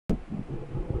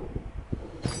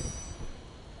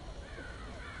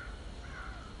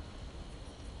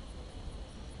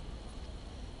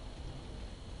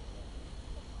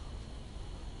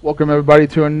Welcome everybody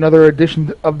to another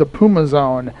edition of the Puma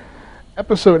Zone,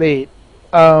 episode 8.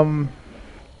 Um,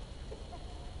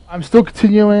 I'm still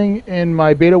continuing in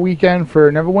my beta weekend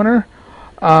for Neverwinter.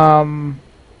 Um,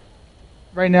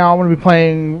 right now, I'm going to be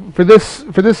playing for this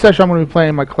session. I'm going to be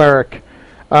playing my cleric,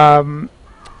 um,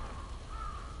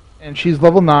 and she's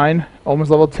level 9,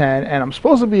 almost level 10, and I'm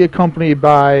supposed to be accompanied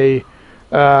by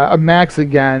a Max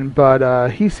again, but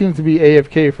he seems to be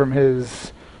AFK from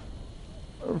his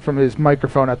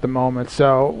microphone at the moment.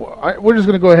 So we're just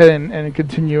going to go ahead and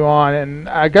continue on. And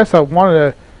I guess I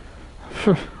wanted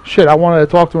to, I wanted to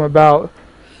talk to him about,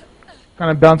 kind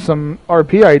of bounce some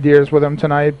RP ideas with him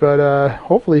tonight. But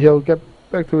hopefully he'll get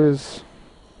back to his.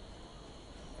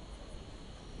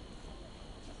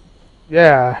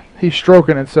 Yeah, he's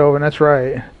stroking it, so, and that's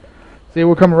right. See,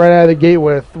 we're coming right out of the gate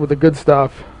with the good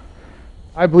stuff.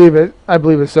 I believe it. I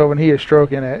believe it, so when he is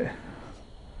stroking it.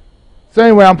 So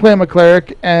anyway, I'm playing my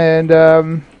cleric, and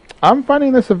I'm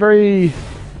finding this a very,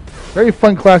 very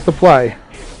fun class to play.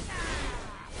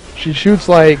 She shoots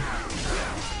like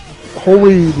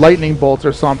holy lightning bolts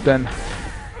or something.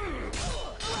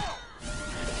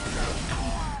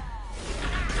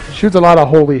 She shoots a lot of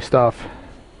holy stuff.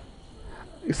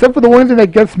 Except for the one thing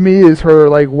that gets me is her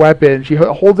like weapon. She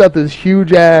holds out this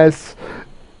huge ass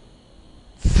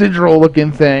sigil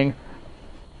looking thing.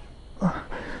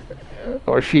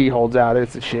 Or she holds out.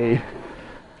 It's a she.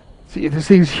 See, this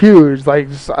thing's huge. Like,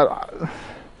 it's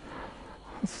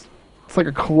like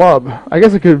a club. I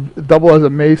guess it could double as a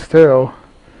mace too. I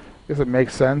guess it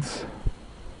makes sense.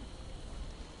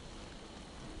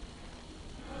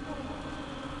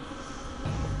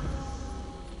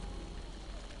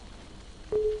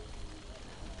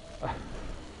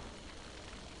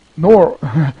 No,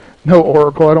 no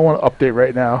Oracle. I don't want to update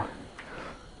right now.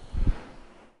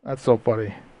 That's so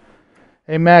funny.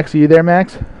 Hey Max, are you there,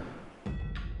 Max?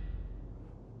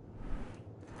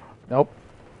 Nope.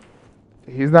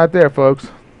 He's not there, folks.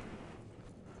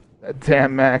 That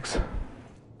damn Max.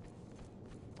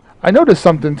 I noticed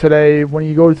something today when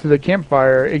you go to the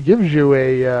campfire. It gives you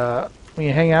a, when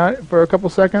you hang out for a couple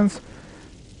seconds,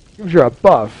 it gives you a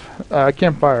buff.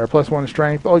 Campfire, +1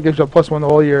 strength. Oh, it gives you a +1 to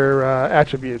all your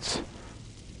attributes.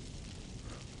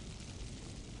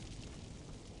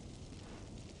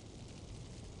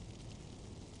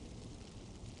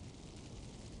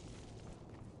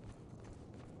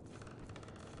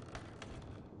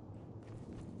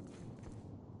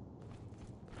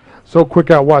 So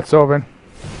quick out what, Sylvan?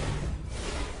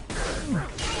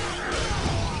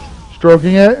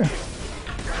 Stroking it?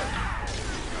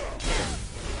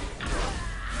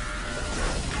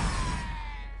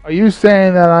 Are you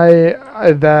saying that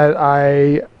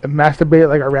I masturbate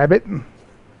like a rabbit?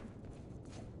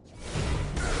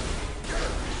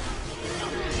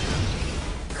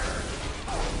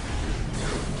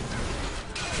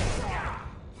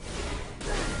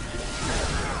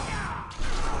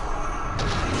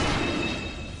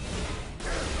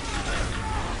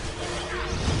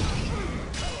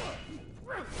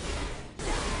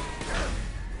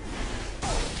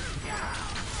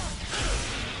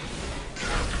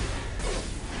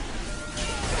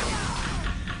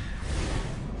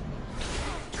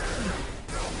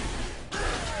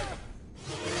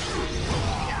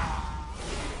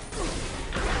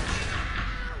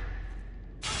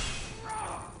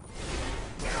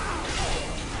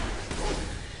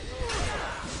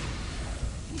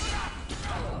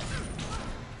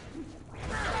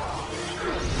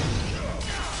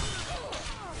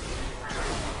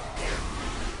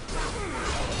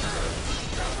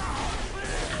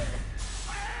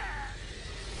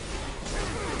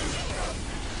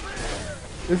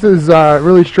 This is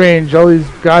really strange. All these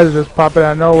guys are just popping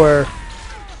out of nowhere.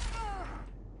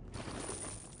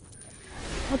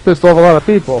 I pissed off a lot of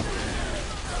people.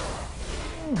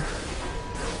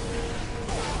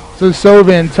 So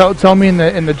Sylvan, tell me in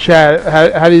the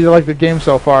chat, how do you like the game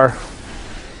so far?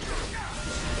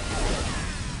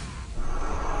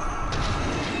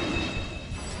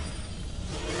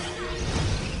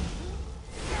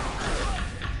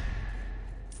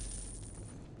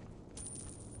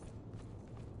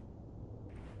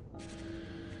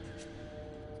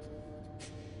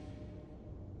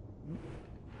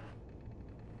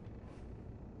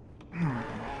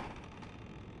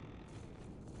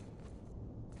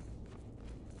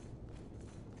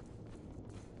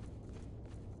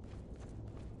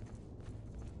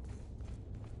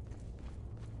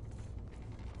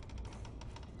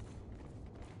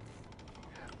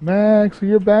 Max, are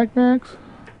you back, Max?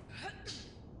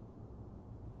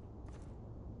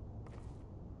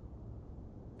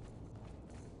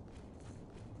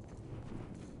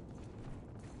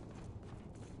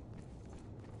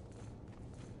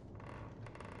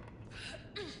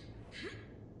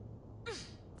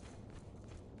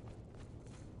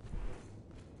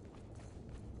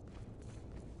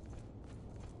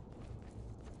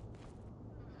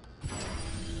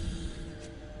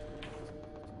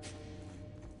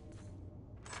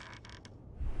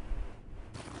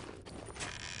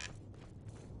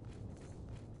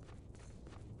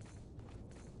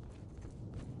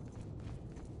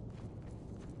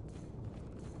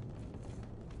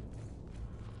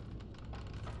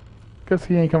 Guess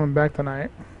he ain't coming back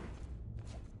tonight.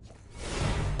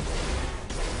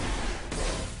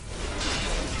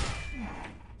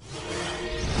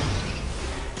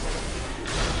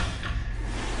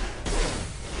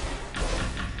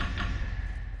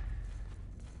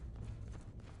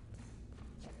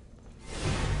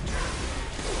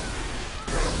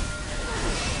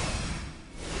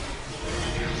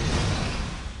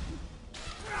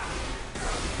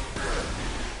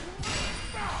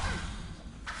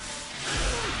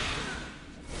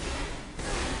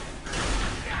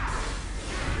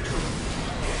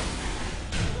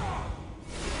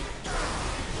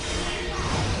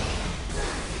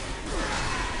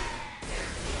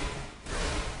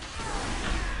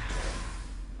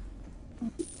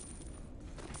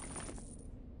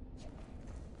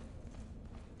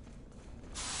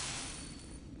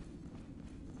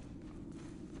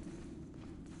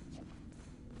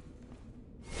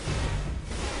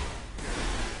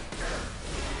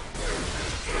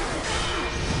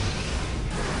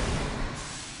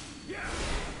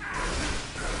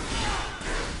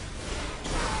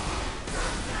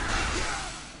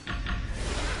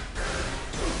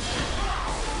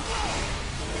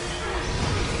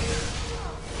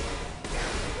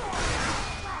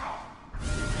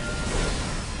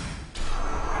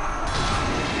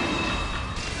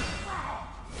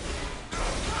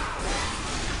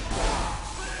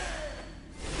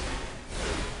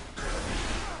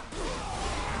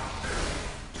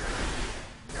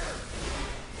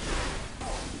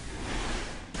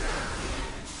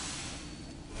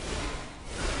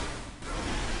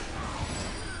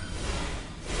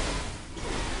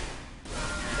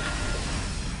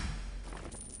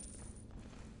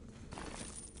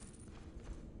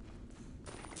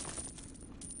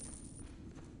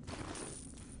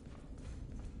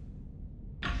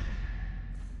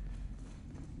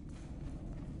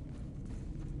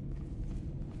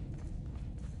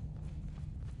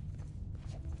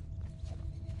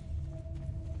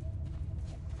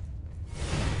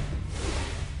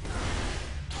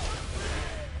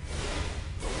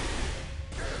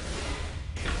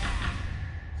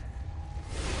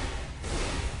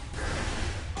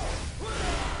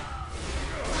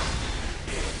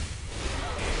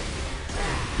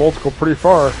 Bolts go pretty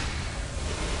far.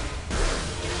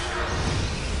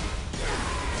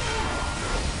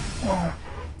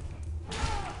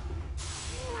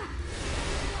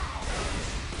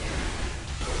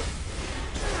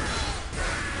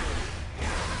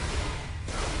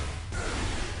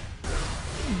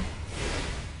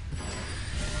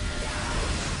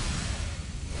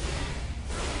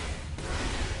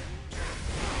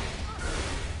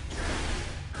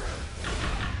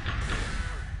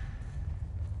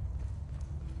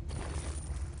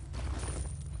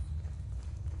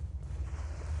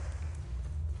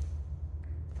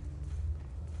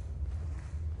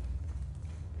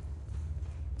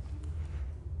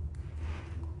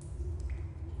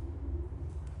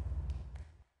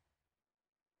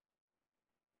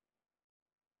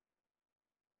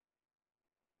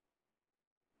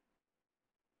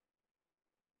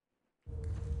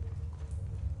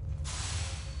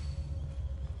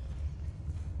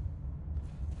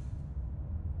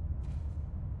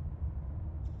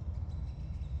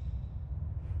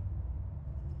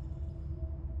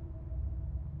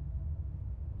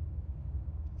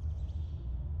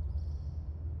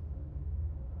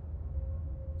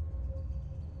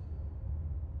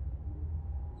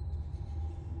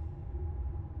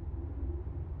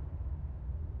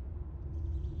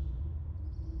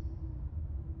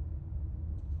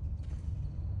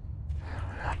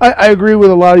 I agree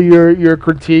with a lot of your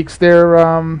critiques there,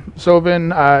 Sovin.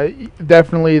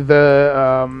 Definitely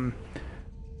the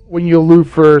when you loot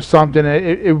for something,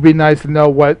 it would be nice to know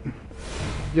what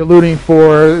you're looting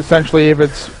for. Essentially, if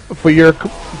it's for your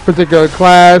particular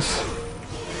class,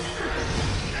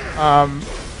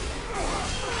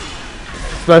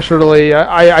 especially,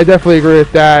 I definitely agree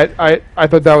with that. I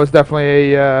thought that was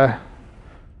definitely a.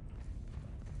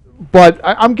 But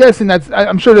I'm guessing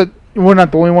I'm sure that we're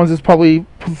not the only ones that's probably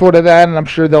thought of that, and I'm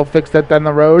sure they'll fix that down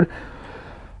the road.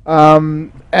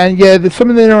 And yeah, some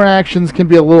of the interactions can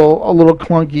be a little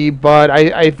clunky, but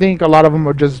I think a lot of them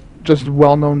are just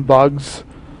well-known bugs,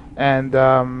 and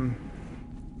will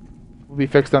be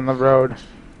fixed down the road.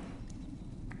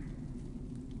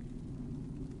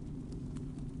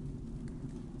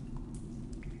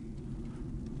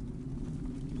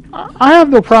 I have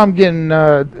no problem getting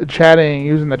chatting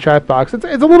using the chat box. It's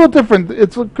a little different. The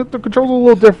controls are a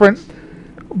little different,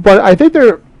 but I think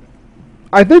they're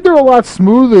a lot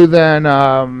smoother than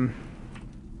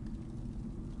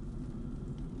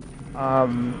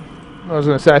I was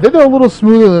gonna say, I think they're a little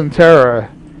smoother than Terra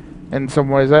in some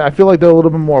ways. I feel like they're a little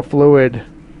bit more fluid,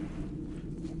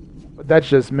 but that's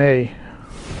just me.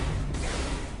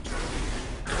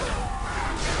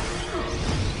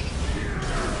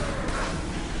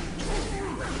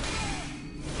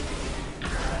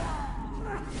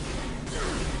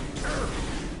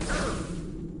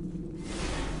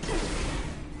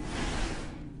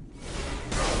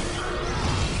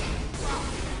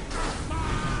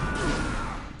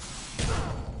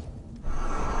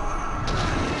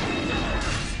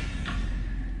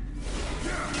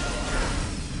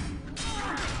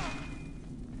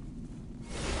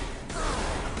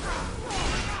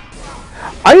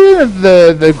 I think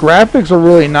the graphics are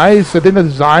really nice. I think the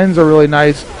designs are really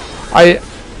nice. I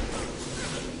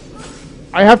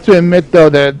I have to admit though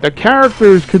that the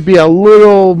characters could be a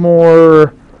little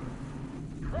more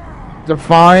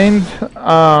defined.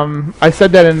 I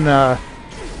said that in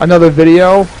another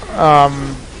video.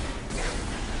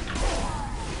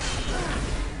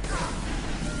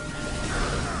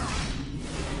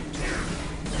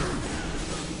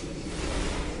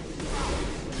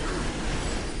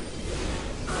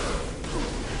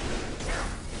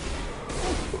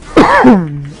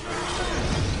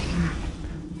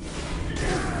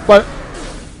 But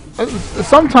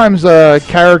sometimes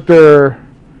character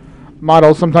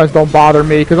models sometimes don't bother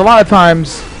me because a lot of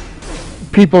times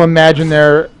people imagine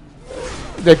their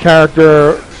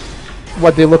character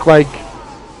what they look like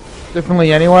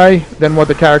differently anyway than what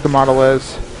the character model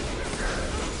is.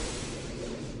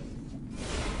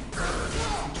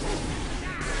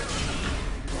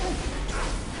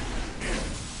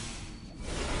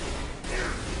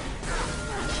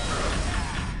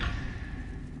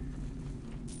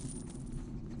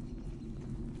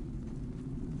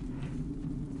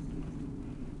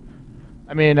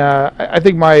 I mean, I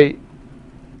think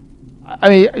I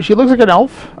mean, she looks like an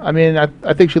elf. I mean,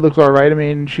 I think she looks all right. I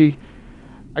mean,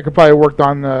 I could probably worked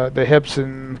on the hips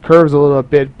and curves a little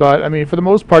bit, but I mean, for the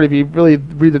most part, if you really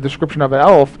read the description of an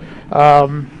elf,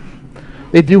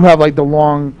 they do have like the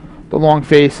long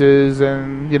faces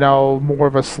and more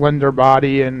of a slender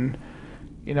body, and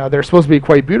they're supposed to be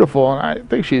quite beautiful, and I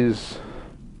think she's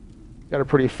got a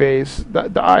pretty face.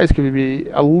 The eyes could be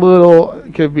a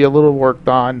little worked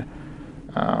on.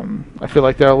 I feel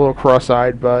like they're a little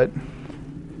cross-eyed, but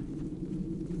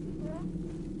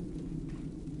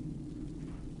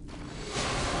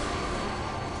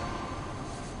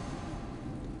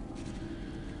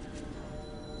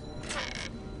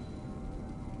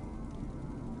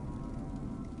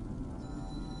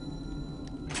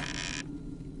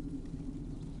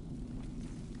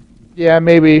yeah,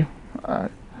 maybe.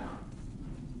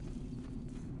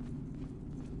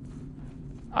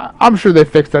 I'm sure they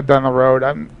fix that down the road.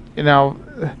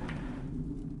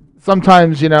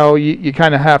 Sometimes you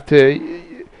kind of have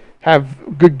to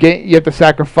have good game. You have to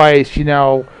sacrifice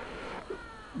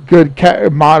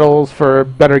good models for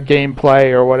better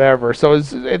gameplay or whatever. So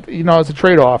it's a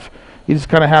trade-off. You just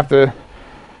kind of have to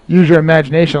use your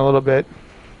imagination a little bit.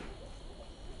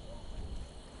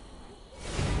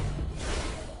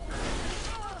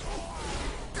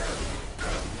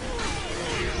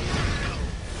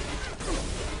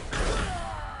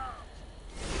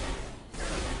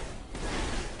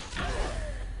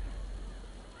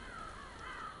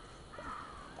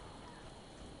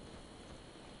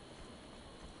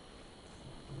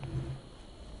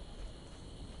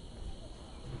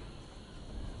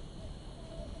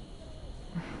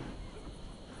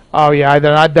 Oh yeah,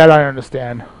 that I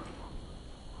understand.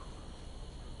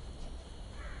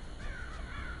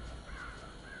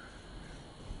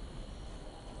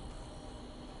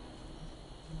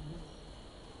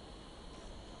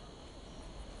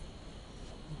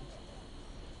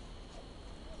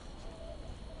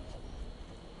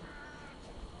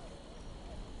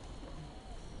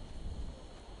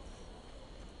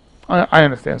 I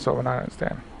understand, so I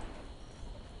understand.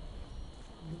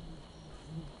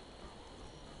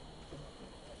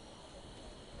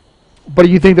 But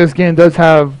you think this game does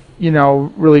have,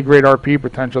 really great RP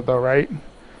potential, though, right?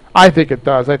 I think it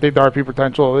does. I think the RP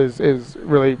potential is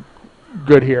really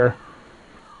good here.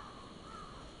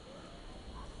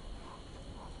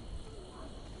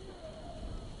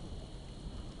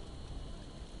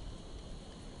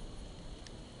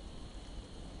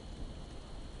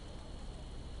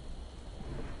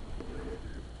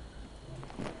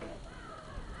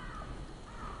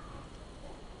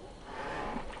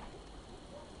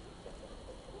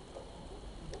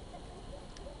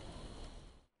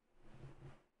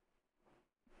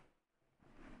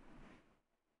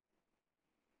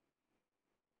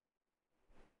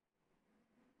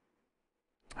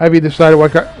 Have you decided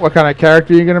what kind of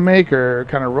character you're gonna make, or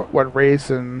kind of what race,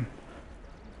 and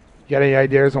get any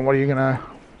ideas on what you're gonna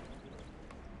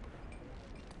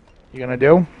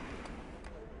do?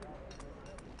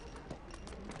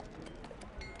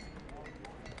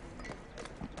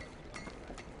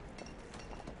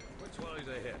 Which one is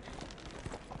ahead?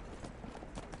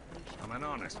 I'm an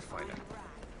honest fighter.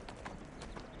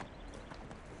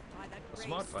 A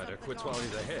smart fighter quits while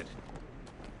he's ahead.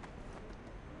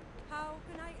 How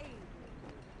can I aid?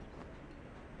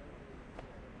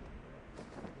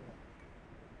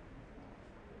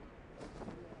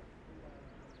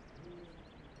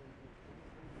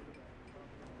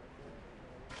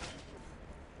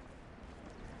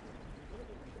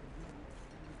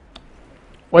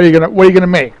 What are you gonna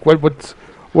make? What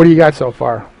do you got so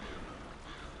far?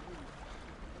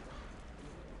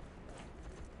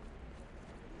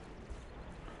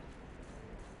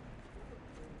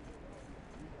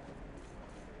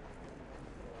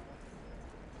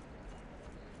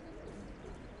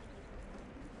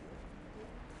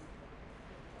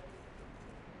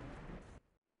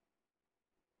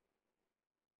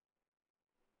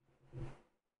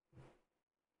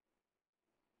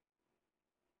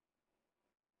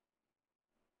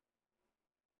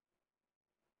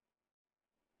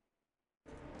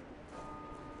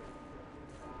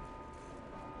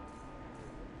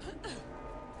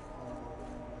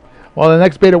 Well, the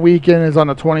next beta weekend is on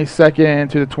the 22nd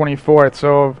to the 24th.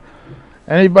 So if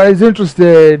anybody's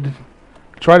interested,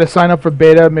 try to sign up for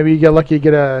beta. Maybe you get lucky,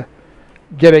 get a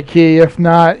key. If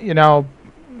not, you know,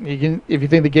 you can. If you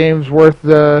think the game's worth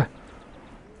a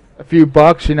few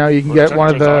bucks, you know, you can get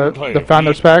one of the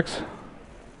founders packs.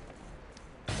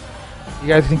 You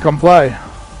guys can come play.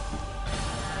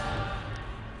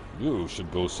 You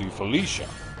should go see Felicia,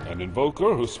 an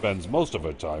invoker who spends most of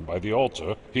her time by the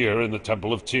altar here in the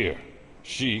Temple of Tyr.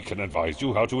 She can advise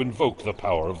you how to invoke the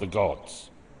power of the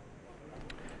gods.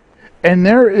 And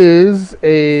there is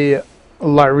a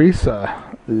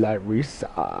Larissa. Ooh.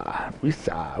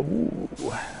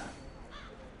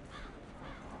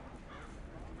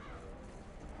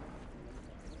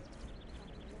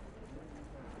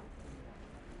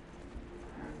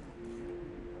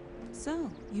 So,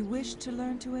 you wish to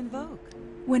learn to invoke?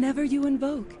 Whenever you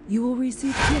invoke, you will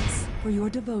receive gifts for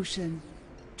your devotion.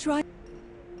 Try.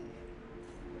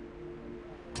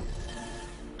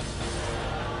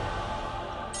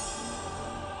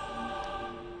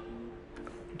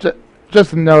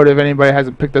 Just a note, if anybody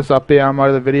hasn't picked this up yet on one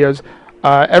of the videos,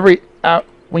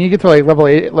 when you get to like level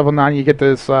 8, level 9, you get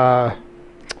this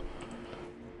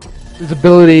this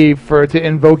ability to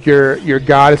invoke your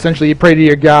god. Essentially, you pray to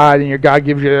your god, and your god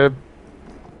gives you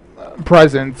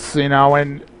presents. You know,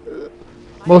 and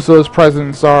most of those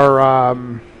presents are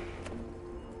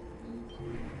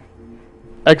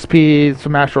XP,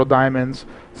 some astral diamonds,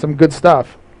 some good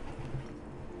stuff.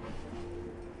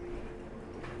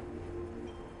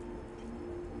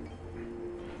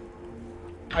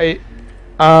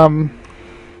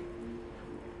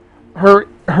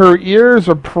 Her ears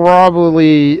are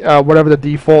probably whatever the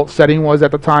default setting was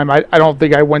at the time. I don't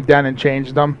think I went down and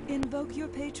changed them. Invoke your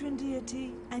patron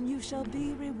deity, and you shall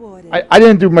be rewarded. I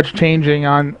didn't do much changing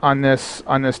on this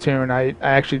tune. I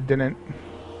actually didn't.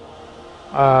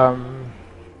 I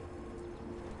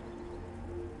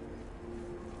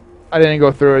didn't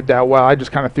go through it that well. I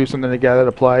just kind of threw something together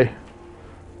to play.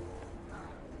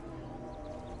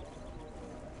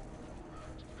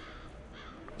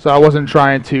 So I wasn't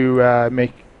trying to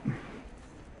make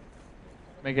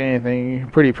anything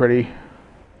pretty.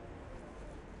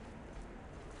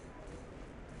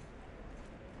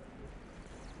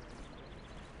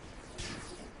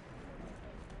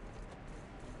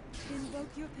 Invoke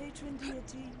your patron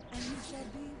deity, and you shall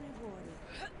be rewarded.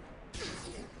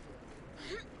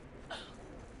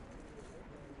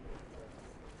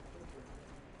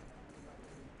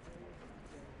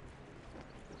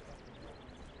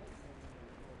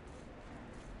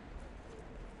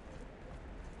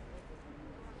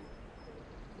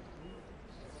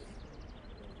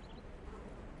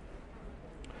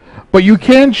 But you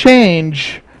can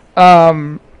change.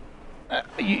 You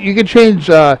can change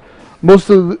most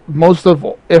of,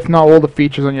 if not all, the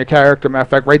features on your character. Matter of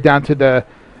fact, right down to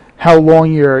how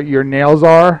long your nails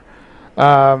are.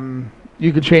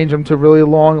 You can change them to really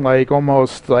long, like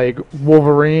almost like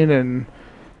Wolverine, and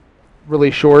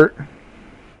really short.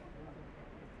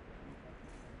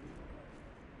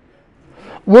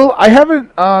 Well, I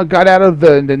haven't got out of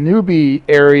the newbie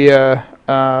area.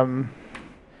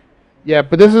 Yeah,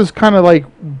 but this is kind of like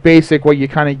basic what you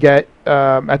kind of get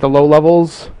at the low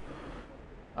levels.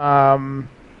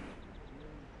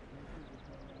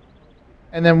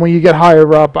 And then when you get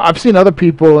higher up, I've seen other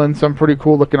people in some pretty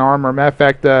cool looking armor. Matter of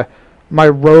fact, my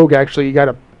rogue actually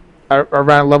got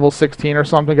around level 16 or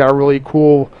something, got a really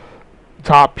cool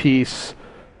top piece,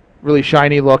 really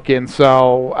shiny looking.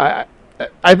 So I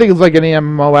think it's like any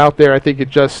MMO out there. I think it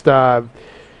just I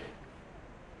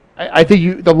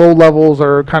think the low levels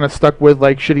are kind of stuck with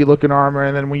like shitty looking armor,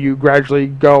 and then when you gradually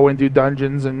go and do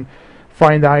dungeons and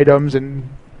find items and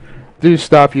do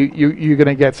stuff, you're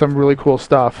gonna get some really cool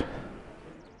stuff.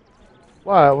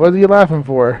 What? What are you laughing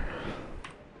for?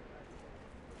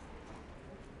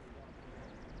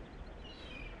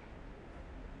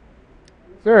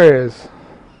 Serious.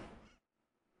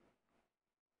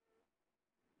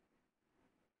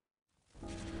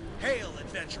 Hail,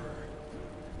 adventurer!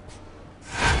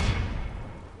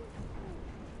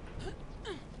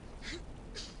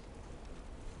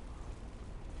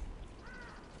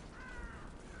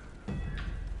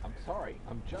 I'm sorry,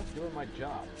 I'm just doing my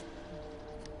job.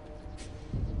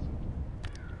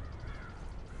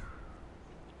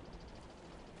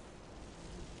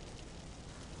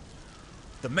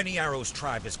 The Many Arrows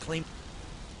tribe has claimed...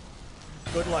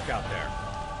 Good luck out there.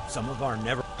 Some of our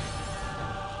never...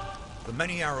 The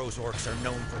Many Arrows orcs are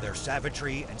known for their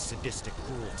savagery and sadistic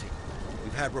cruelty.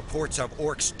 We've had reports of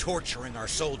orcs torturing our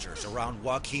soldiers around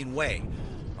Joaquin Way,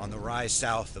 on the rise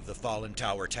south of the Fallen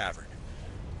Tower Tavern.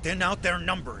 Thin out their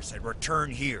numbers and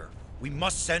return here. We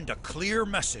must send a clear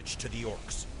message to the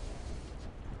orcs.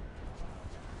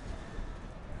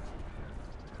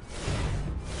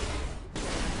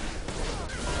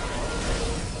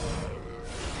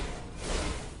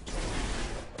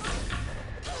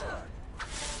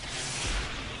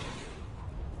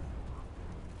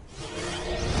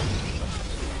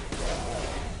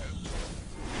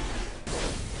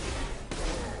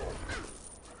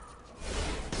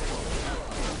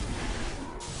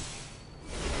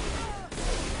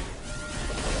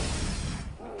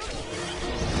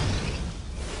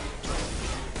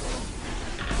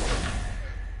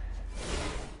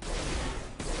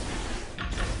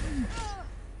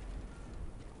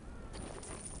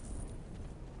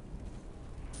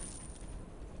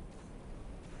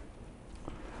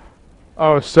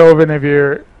 Oh, Sylvan, if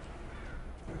you're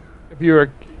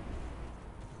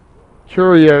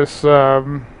curious,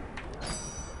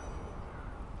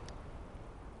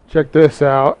 check this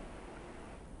out.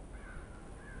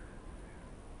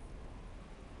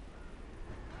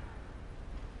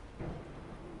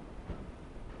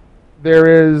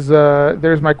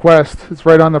 There's my quest. It's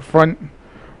right on the front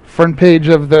page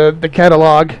of the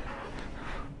catalog.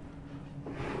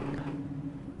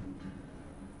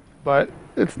 But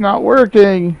it's not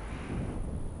working.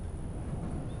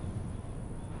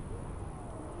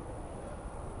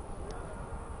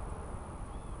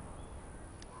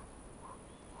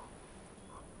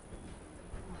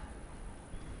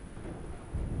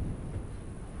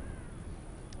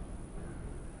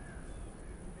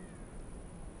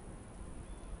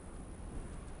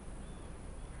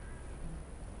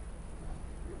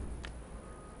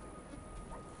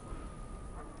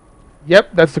 Yep,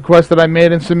 that's the quest that I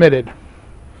made and submitted.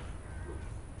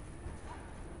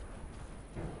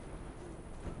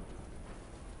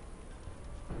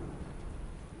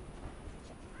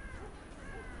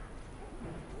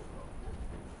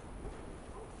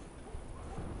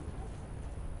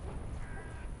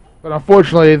 But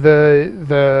unfortunately,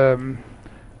 the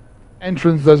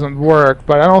entrance doesn't work.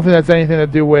 But I don't think that's anything to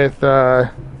do with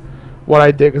what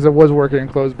I did, because it was working in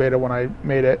closed beta when I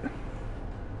made it.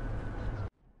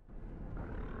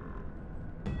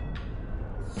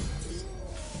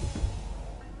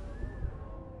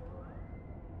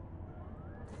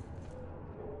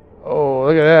 Oh,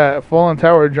 look at that. Fallen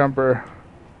Tower Jumper.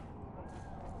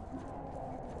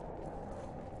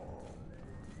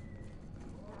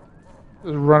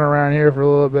 Just run around here for a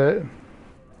little bit.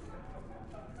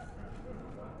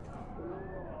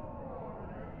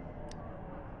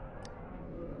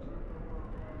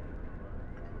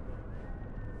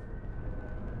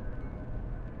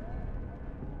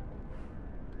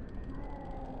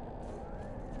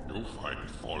 You find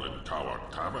Fallen Tower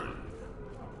Tavern.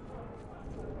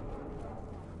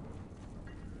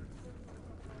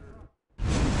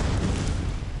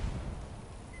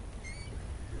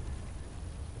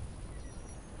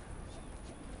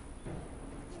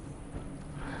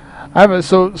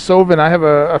 Sylvan, I have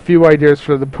a few ideas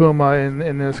for the Puma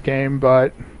in this game,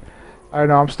 but I don't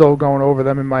know, I'm still going over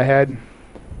them in my head.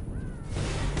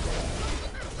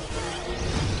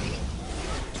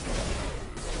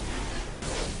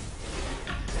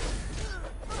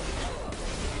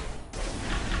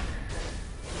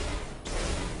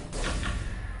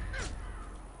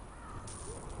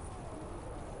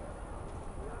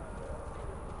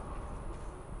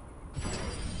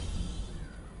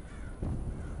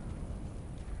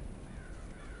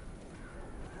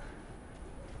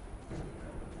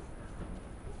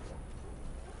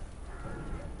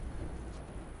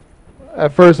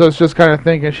 At first, I was just kind of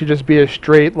thinking she'd just be a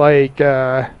straight, like,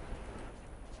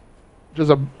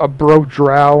 just a broke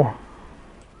drow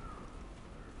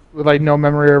with, like, no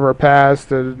memory of her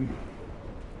past and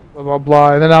blah, blah,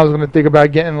 blah. And then I was going to think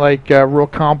about getting, like, real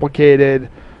complicated.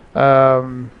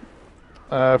 For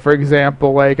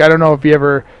example, like, I don't know if you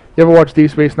ever watched Deep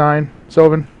Space Nine,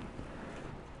 Sylvan?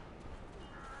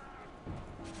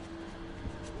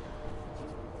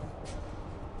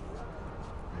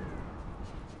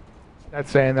 That's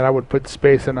saying that I would put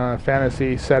space in a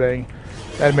fantasy setting.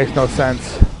 That makes no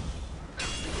sense.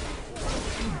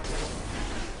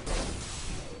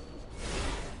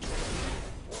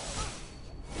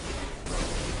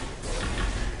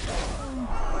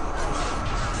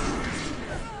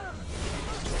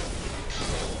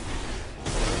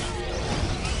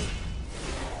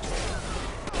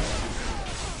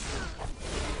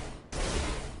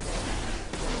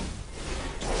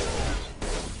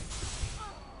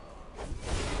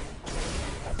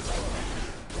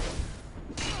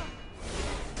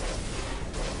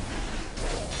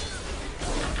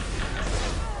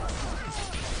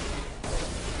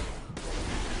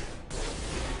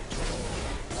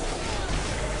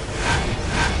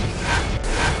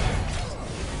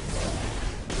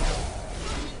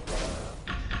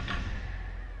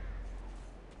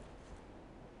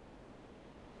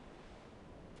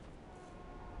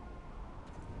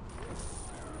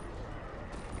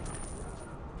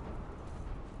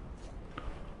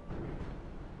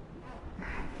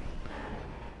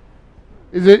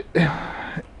 Is it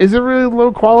really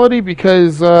low quality?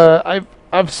 Because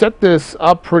I've set this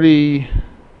up pretty.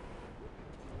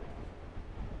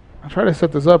 I try to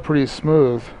set this up pretty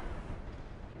smooth.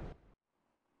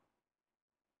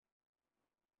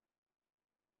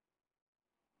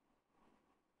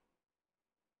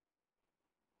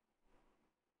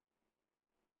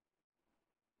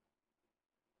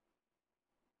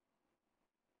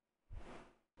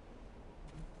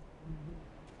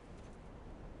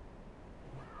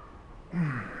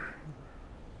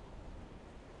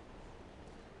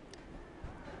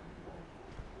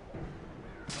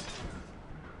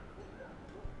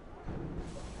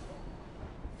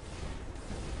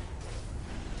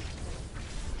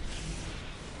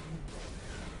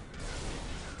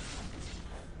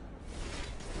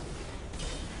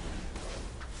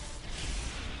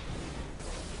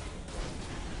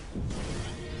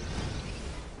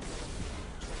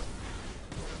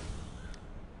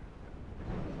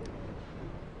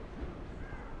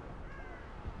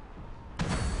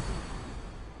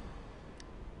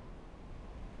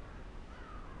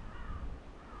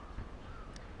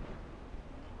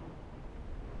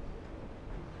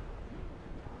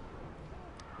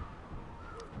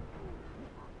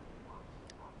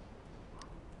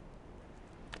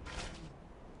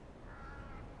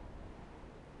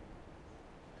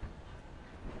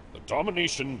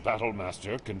 Domination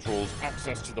Battlemaster controls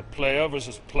access to the player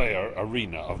versus player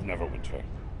arena of Neverwinter.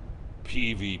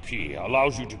 PvP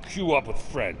allows you to queue up with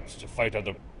friends to fight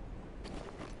other...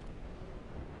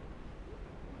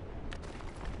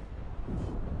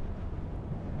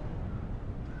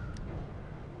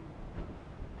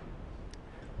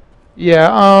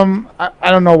 Yeah,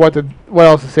 I don't know what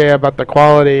else to say about the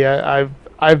quality.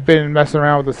 I've been messing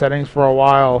around with the settings for a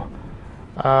while.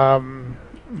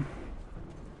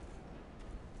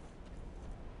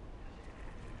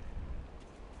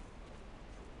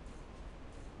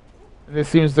 This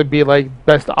seems to be like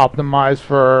best optimized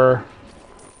for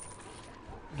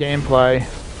gameplay.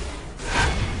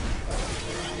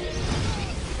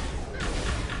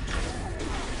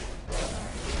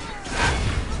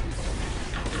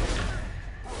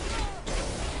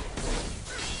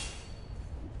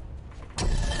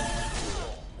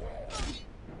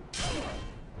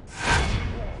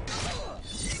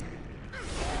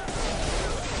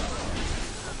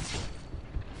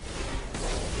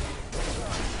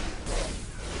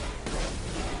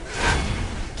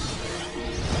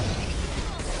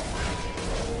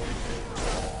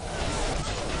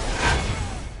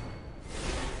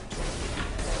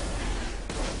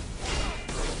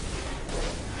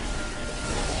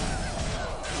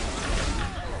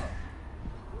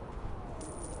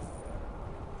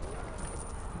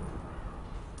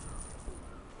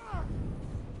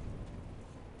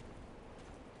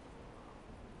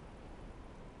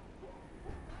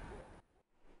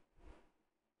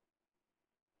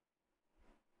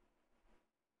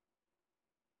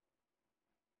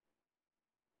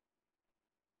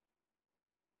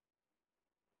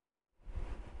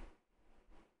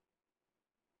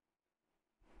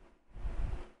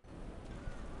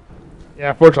 Yeah,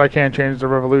 unfortunately I can't change the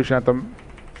resolution at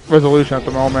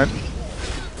the moment.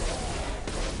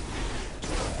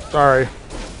 Sorry.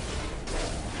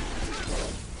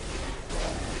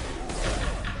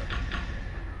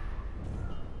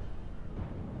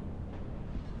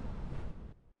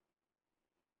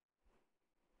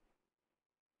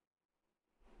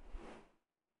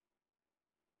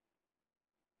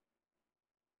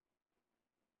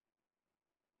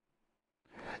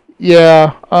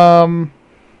 Yeah.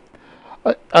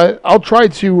 I'll try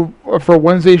to for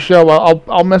Wednesday show.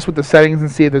 I'll mess with the settings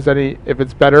and see if there's if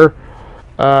it's better.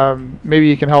 Maybe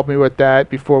you can help me with that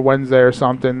before Wednesday or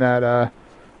something. That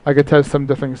I could test some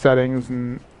different settings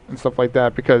and stuff like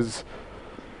that because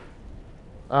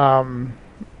the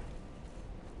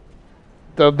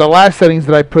last settings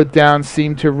that I put down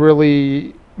seem to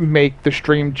really make the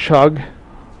stream chug.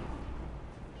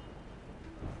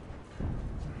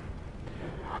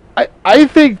 I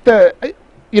think that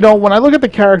when I look at the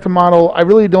character model, I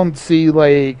really don't see what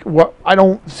it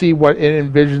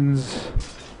envisions.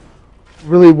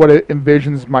 Really, what it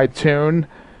envisions my tune.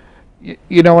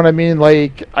 You know what I mean?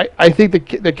 Like I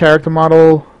think the character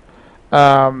model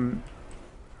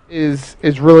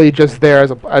is really just there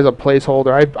as a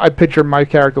placeholder. I picture my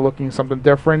character looking something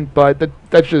different, but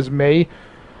that's just me.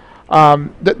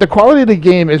 The quality of the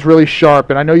game is really sharp,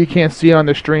 and I know you can't see it on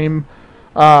the stream.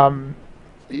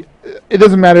 It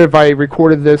doesn't matter if I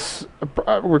recorded this, put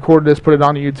it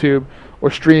on YouTube,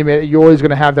 or stream it. You're always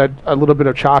going to have that a little bit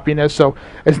of choppiness, so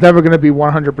it's never going to be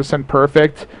 100%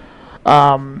 perfect.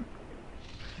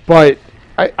 But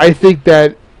I think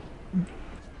that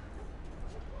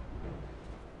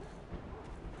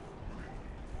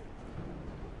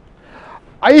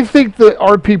the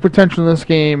RP potential in this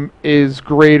game is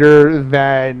greater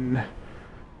than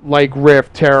like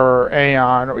Rift, Terror,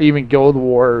 Aeon, or even Guild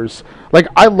Wars. Like,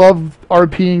 I love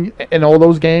RPing in all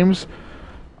those games.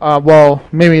 Well,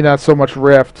 maybe not so much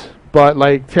Rift, but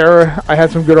like Terror, I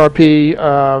had some good RP.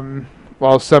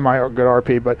 Well, semi-good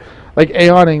RP, but like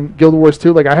Aeon and Guild Wars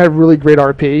 2, like I had really great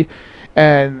RP,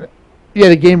 and yeah,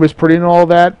 the game was pretty and all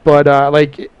that. But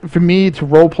like for me to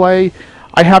roleplay,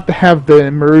 I have to have the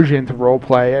immersion to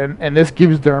roleplay, and this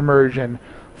gives the immersion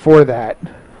for that.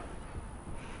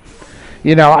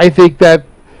 I think that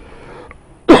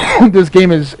this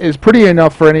game is pretty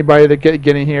enough for anybody to get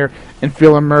in here and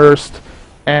feel immersed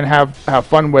and have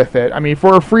fun with it. I mean,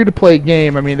 for a free-to-play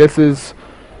game, I mean, this is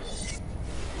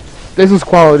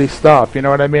quality stuff. You know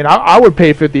what I mean? I would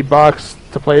pay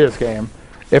 $50 to play this game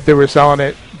if they were selling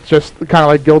it, just kind of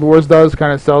like Guild Wars does,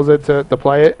 kind of sells it to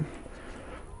play it.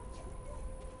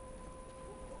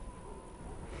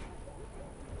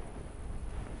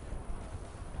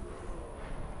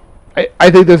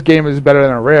 I think this game is better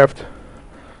than a Rift.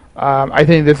 I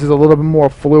think this is a little bit more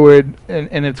fluid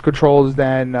in its controls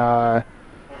than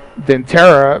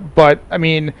Terra. But I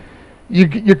mean,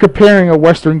 you're comparing a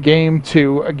Western game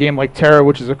to a game like Terra,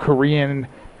 which is a Korean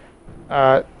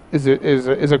is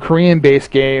a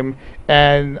Korean-based game,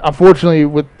 and unfortunately,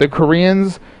 with the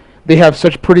Koreans, they have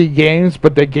such pretty games,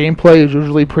 but the gameplay is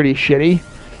usually pretty shitty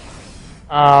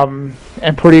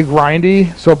and pretty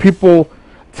grindy. So people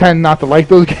tend not to like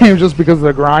those games just because of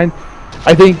the grind.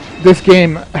 I think this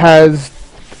game has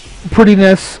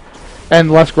prettiness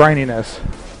and less grindiness.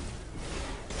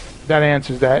 That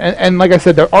answers that. And like I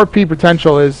said, the RP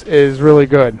potential is really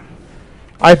good.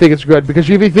 I think it's good because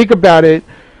if you think about it,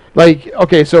 like,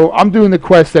 okay, so I'm doing the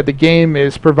quests that the game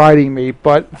is providing me,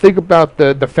 but think about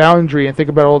the Foundry and think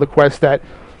about all the quests that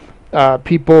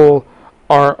people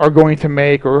are going to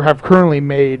make or have currently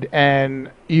made, and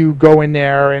you go in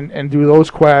there and do those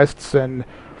quests and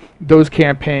those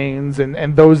campaigns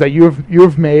and those that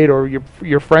you've made or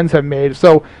your friends have made.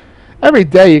 So every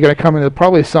day you're going to come into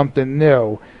probably something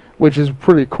new, which is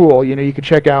pretty cool. You can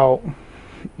check out,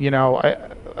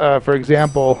 for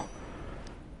example,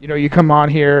 you come on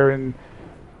here and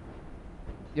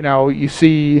you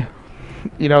see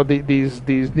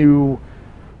these new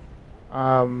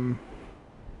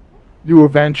new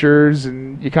adventures,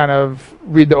 and you kind of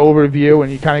read the overview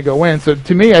and you kind of go in. So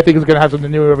to me, I think it's going to have something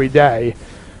new every day,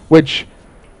 which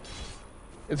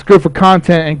it's good for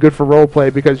content and good for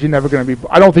roleplay because you're never going to be.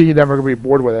 I don't think you're never going to be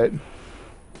bored with it.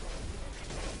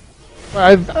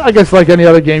 I guess like any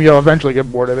other game, you'll eventually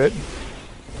get bored of it.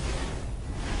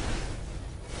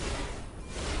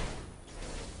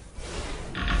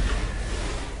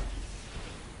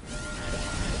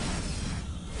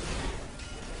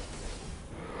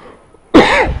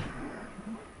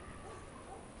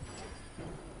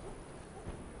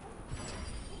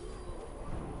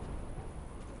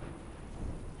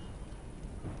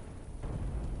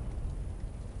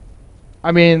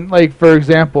 I mean, like, for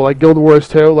example, like Guild Wars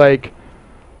 2, like,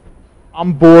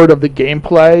 I'm bored of the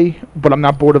gameplay, but I'm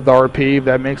not bored of the RP, if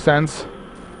that makes sense.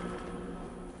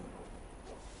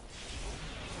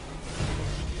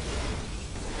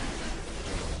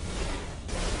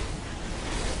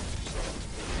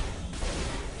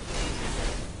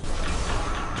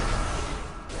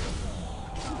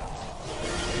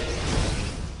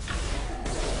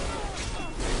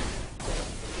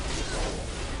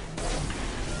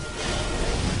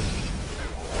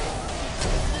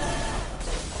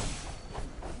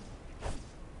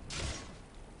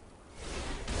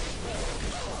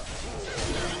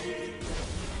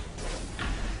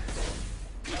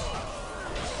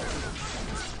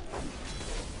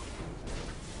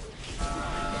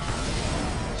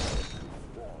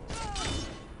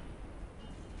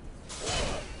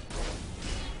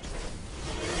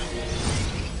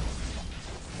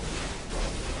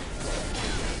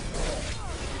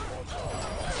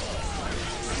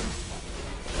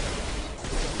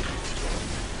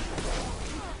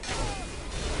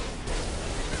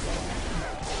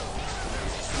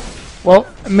 Well,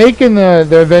 making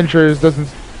the adventures doesn't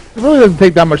it really doesn't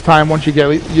take that much time once you get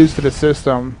used to the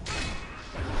system.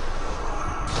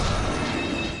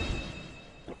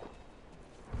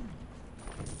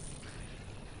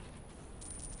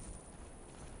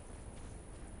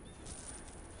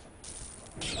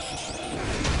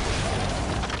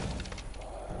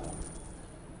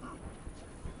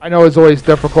 I know it's always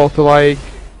difficult to, like,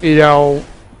 you know,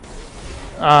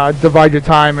 divide your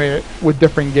time with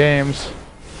different games.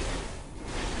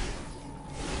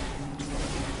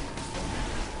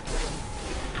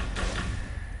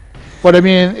 But I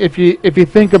mean, if you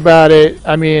think about it,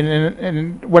 I mean,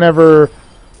 and whenever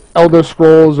Elder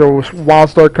Scrolls or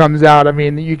WildStar comes out, I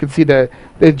mean, you can see the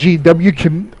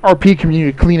RP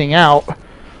community cleaning out.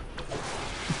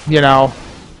 You know.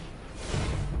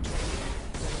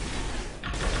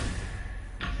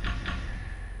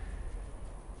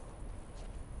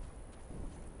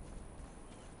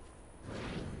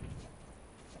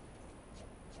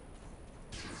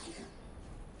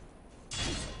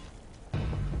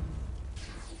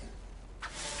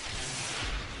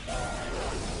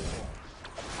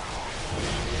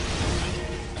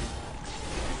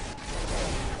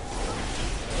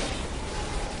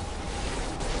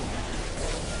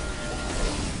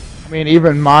 I mean,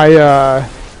 even my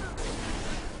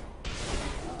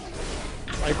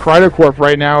Cryocorp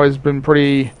right now has been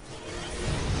pretty.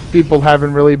 People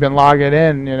haven't really been logging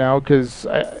in, you know, because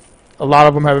a lot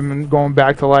of them haven't been going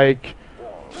back to like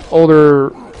older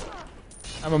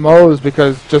MMOs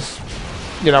because just,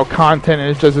 you know, content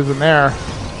is just isn't there.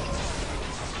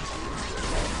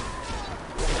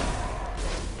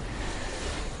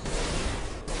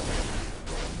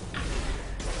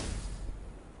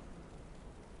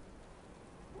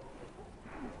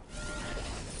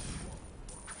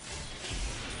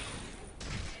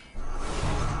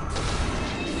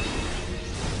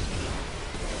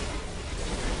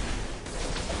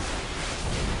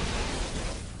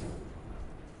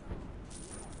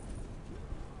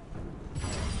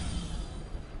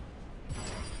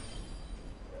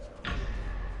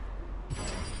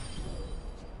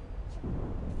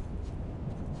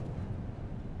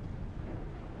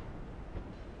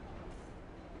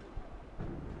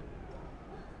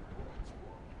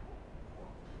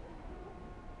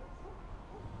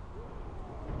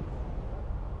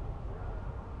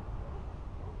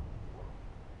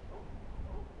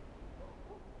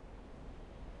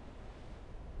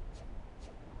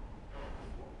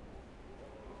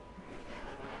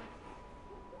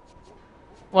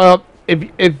 Well,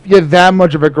 if you're that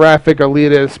much of a graphic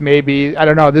elitist, maybe I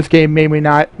don't know. This game may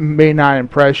not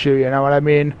impress you. You know what I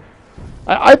mean?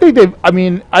 I think they've.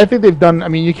 I think they've done. I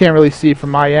mean, you can't really see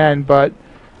from my end, but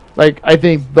like I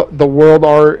think the world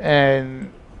art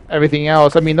and everything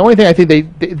else. I mean, the only thing I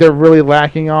think they're really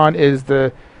lacking on is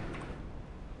the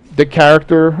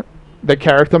character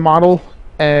model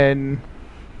and.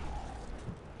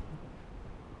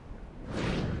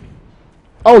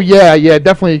 Oh yeah,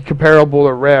 definitely comparable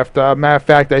to Rift. Matter of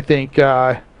fact, I think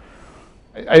I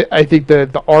think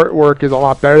the artwork is a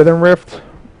lot better than Rift.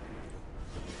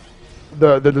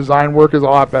 The design work is a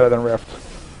lot better than Rift.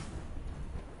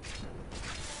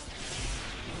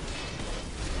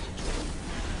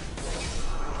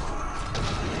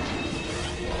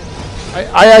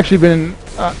 I actually been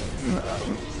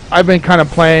I've been kind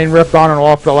of playing Rift on and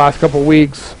off for the last couple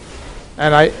weeks.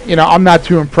 And I'm not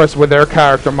too impressed with their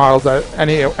character models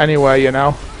anyway, you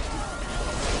know.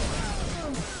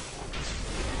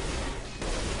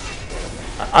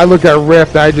 I look at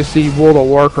Rift, I just see World of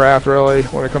Warcraft really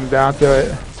when it comes down to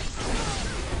it.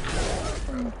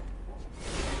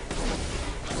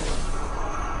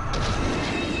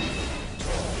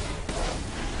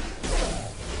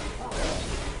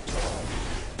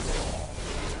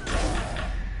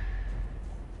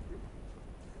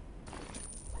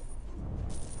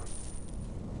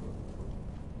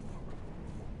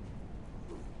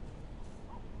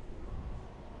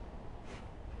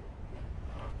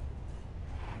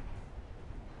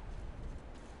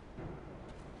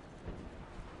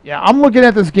 Yeah, I'm looking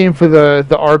at this game for the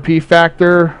RP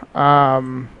factor. I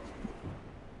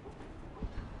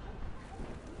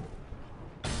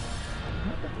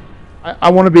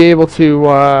want to be able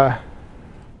to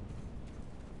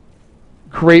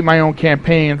create my own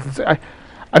campaigns.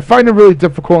 I find it really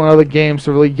difficult in other games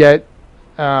to really get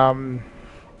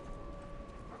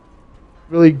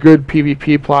really good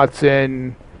PvP plots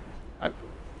in.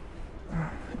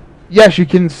 Yes, you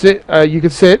can sit. You can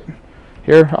sit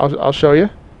here. I'll show you.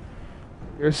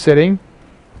 You're sitting,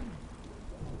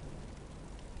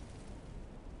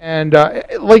 and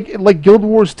like Guild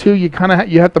Wars 2, you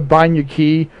have to bind your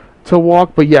key to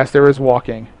walk. But yes, there is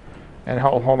walking. And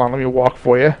hold on, let me walk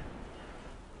for you.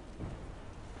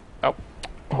 Oh,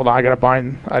 hold on, I gotta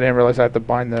bind. I didn't realize I had to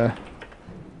bind the.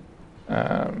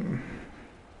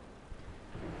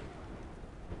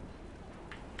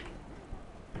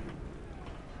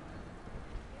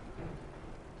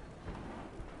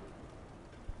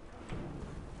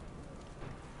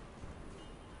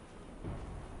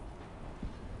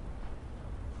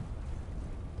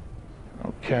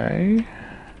 Okay.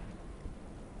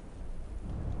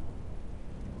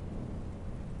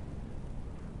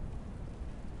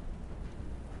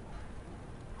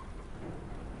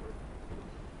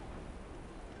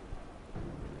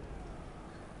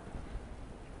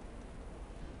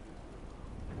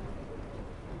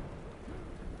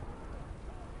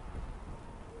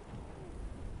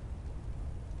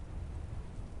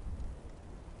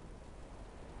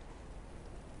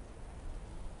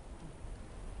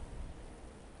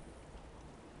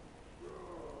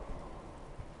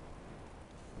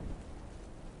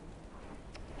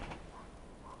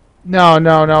 No,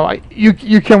 no, no.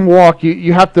 You can walk.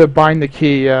 You have to bind the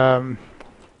key. You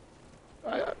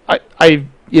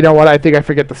know what? I think I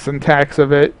forget the syntax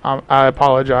of it. I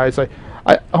apologize. I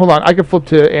hold on. I can flip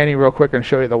to Annie real quick and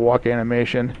show you the walk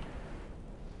animation.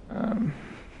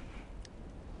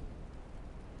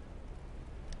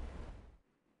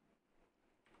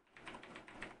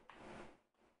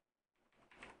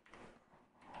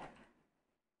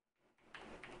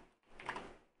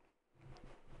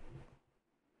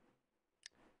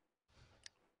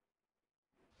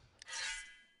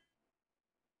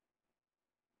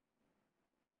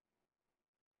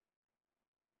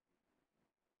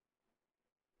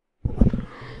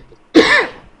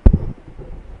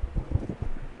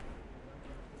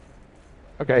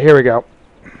 Okay, here we go.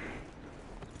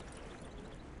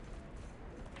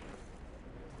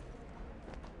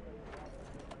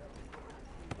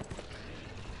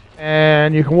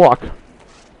 And you can walk.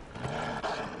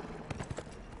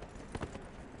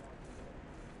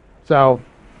 So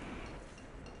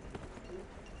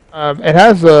it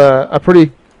has a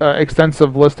pretty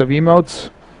extensive list of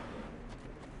emotes.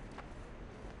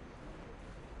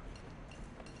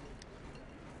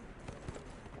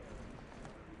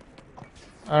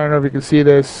 I don't know if you can see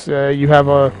this. You have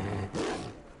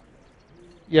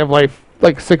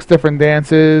like 6 different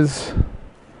dances,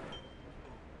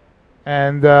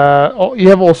 and you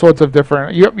have all sorts of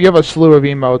different. You have a slew of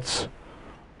emotes,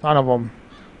 ton of them.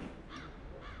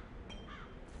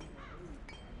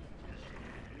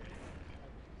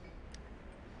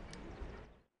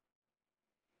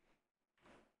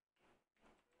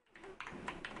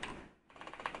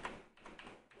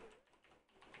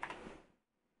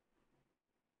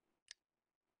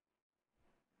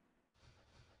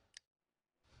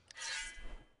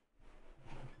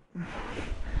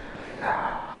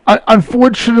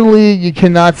 Unfortunately, you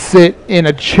cannot sit in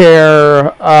a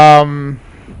chair.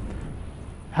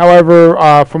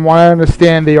 However, from what I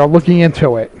understand, they are looking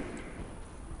into it.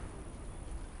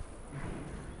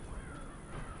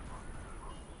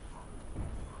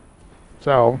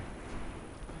 So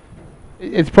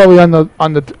it's probably on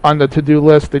the to-do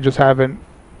list. They just haven't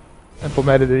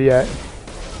implemented it yet.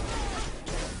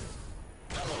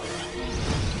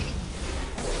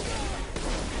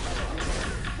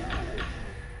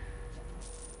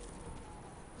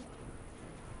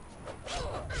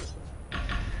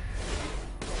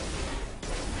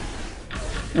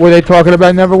 Were they talking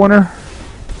about Neverwinter?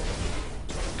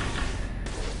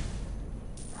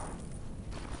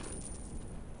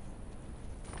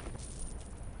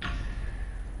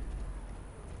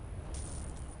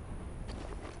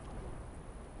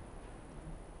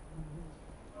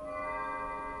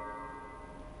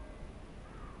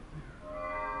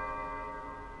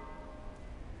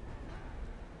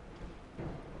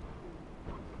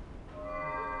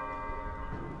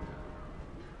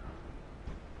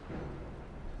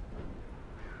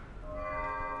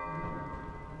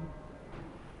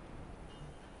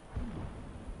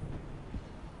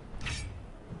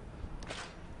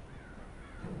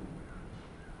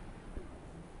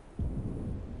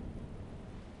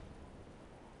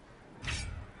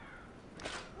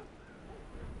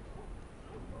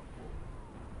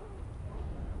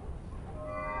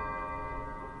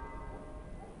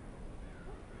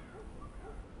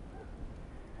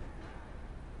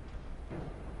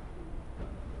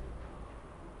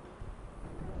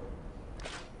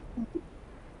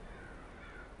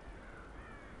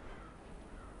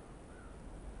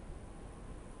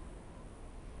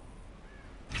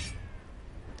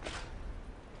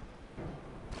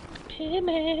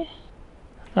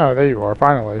 Oh, there you are,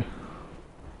 finally.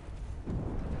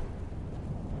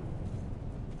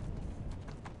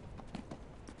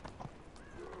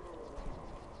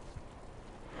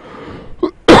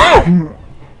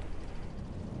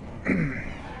 A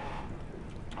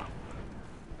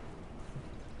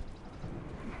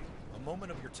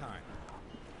moment of your time.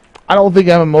 I don't think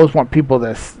MMOs want people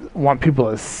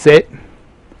to sit.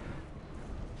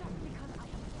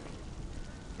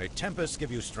 May Tempest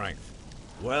give you strength.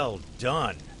 Well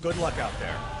done. Good luck out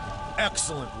there.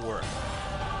 Excellent work.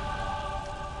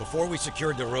 Before we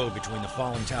secured the road between the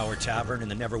Fallen Tower Tavern and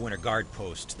the Neverwinter Guard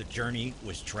Post, the journey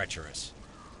was treacherous.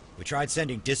 We tried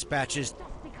sending dispatches.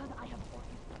 Just because I have orders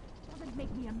doesn't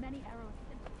make me a many arrows.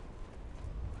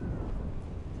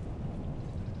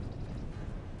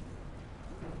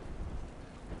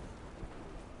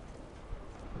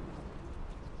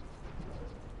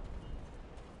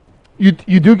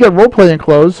 You do get role playing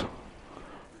clothes.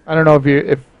 I don't know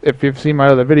if you've seen my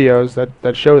other videos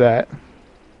that show that.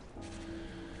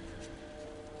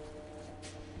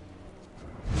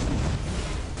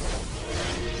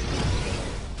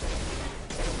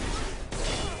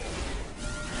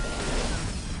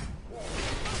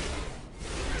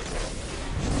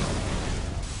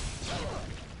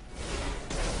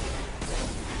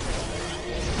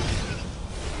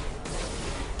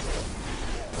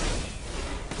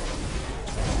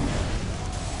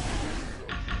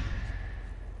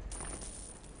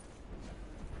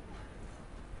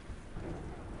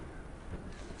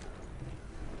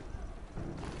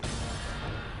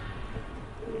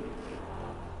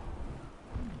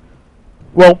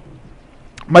 Well,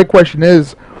 my question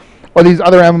is, are these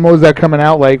other MMOs that are coming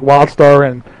out like WildStar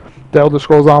and The Elder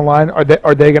Scrolls Online, are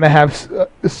they going to have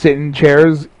sit-in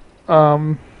chairs,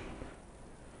 deal?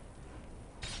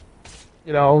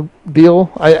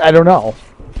 I don't know.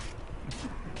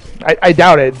 I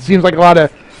doubt it. It seems like a lot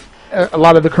of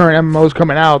the current MMOs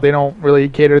coming out, they don't really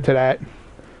cater to that.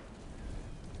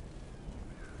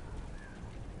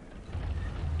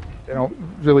 They don't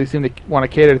really seem to want to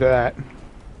cater to that.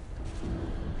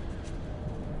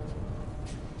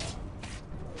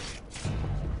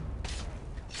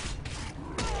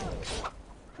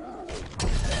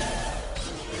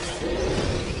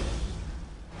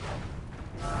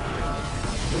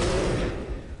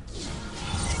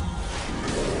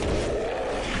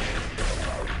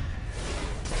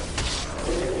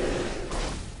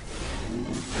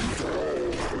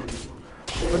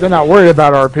 They're not worried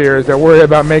about our peers. They're worried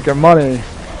about making money.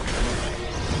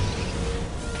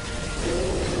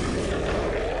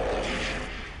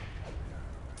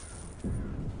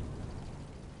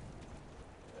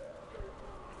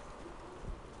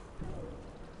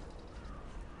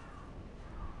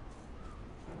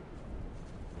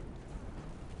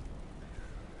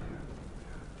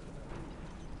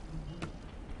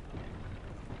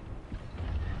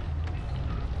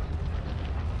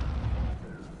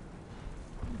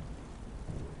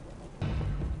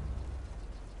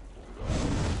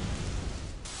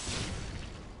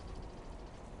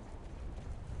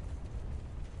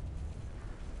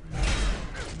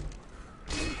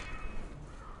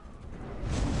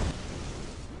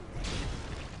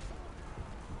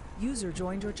 User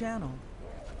joined your channel.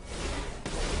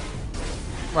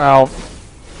 Well,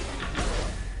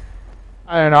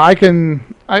 I don't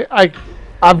know.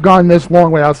 I've gone this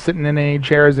long without sitting in any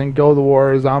chairs in Guild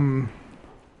Wars. I'm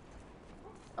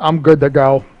good to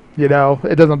go.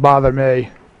 It doesn't bother me.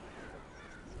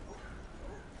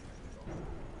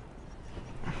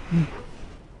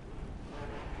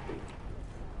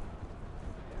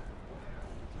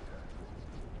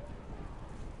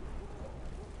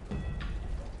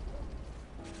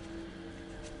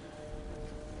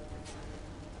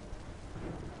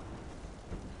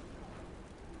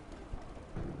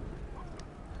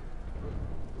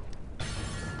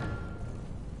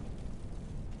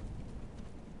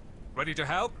 Ready to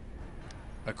help?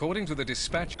 According to the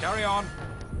dispatch... Carry on.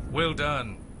 Well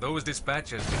done. Those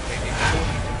dispatches contain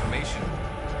important information.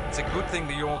 It's a good thing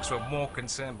the orcs were more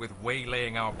concerned with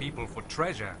waylaying our people for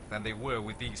treasure than they were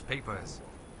with these papers.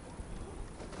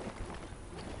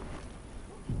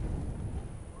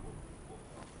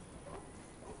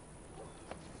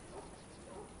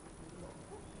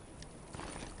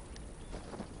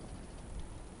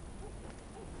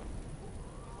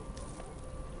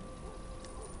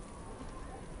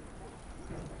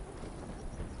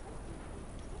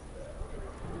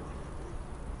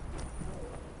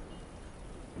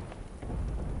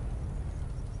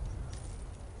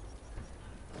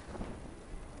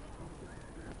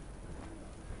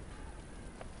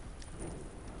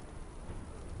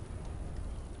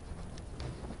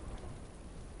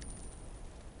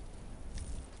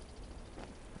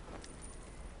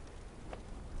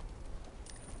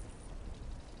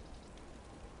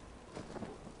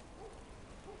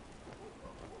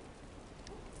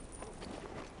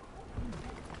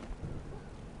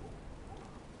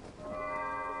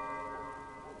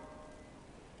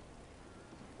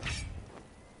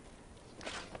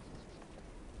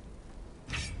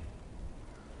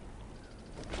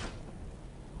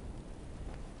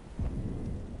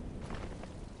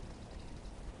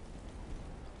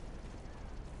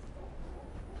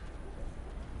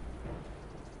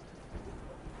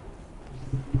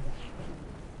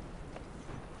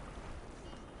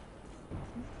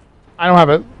 I don't have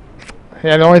a.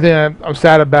 Yeah, the only thing I'm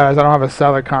sad about is I don't have a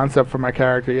solid concept for my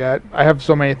character yet. I have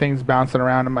so many things bouncing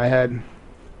around in my head.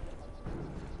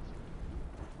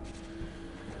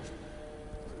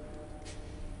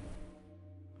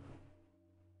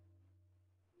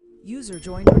 User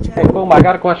joined your Hey, channel. Puma, I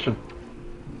got a question.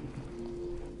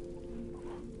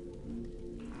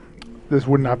 This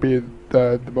would not be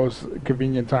the most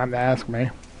convenient time to ask me.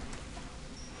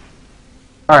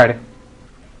 Alrighty.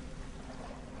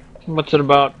 What's it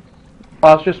about?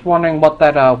 I was just wondering what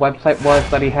that website was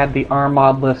that he had the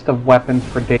Armod list of weapons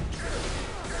for days.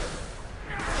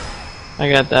 I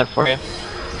got that for you.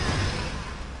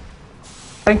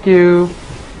 Thank you.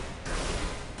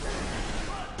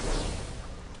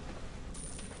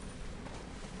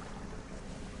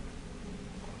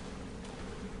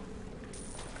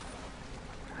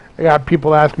 I got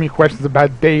people asking me questions about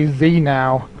DayZ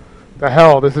now. The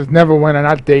hell, this is Neverwinter,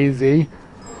 not DayZ.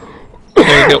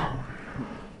 There you go.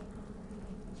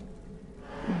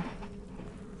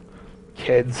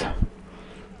 Kids.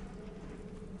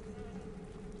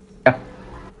 Yeah.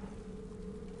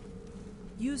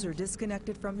 User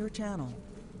disconnected from your channel.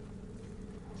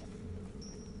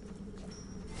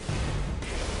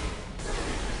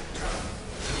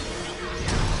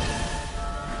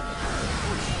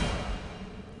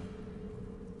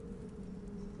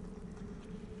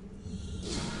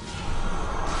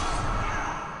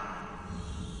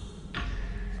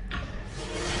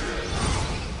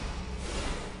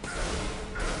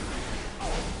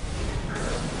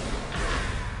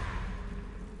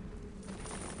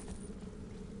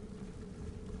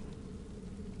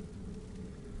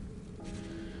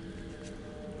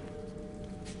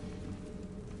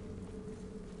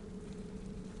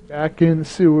 Back in the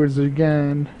sewers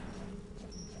again.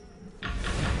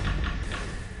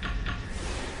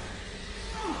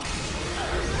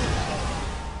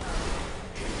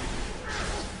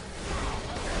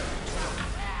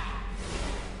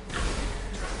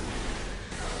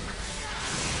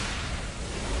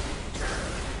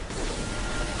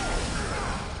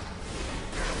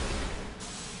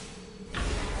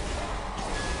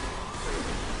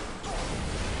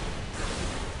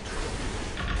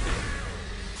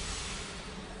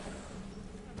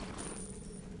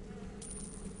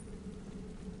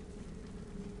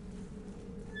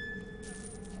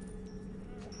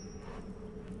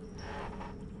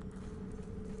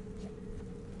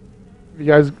 You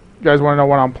guys want to know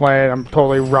what I'm playing? I'm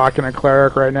totally rocking a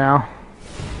cleric right now.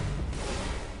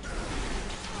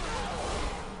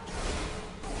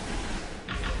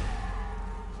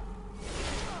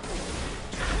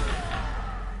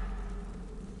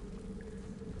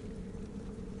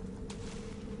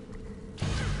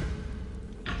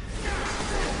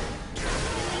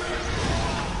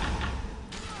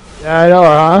 Yeah, I know,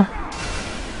 huh?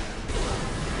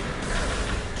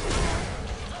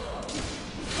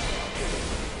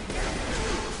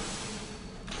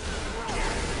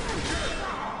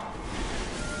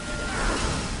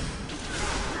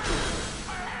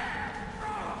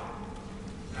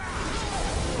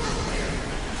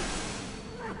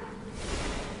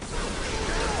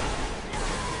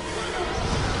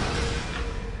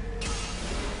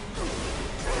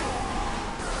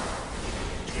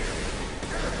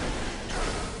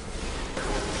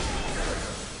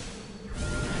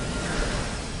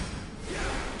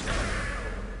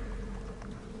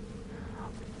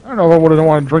 I don't know if I wouldn't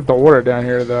want to drink the water down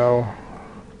here, though.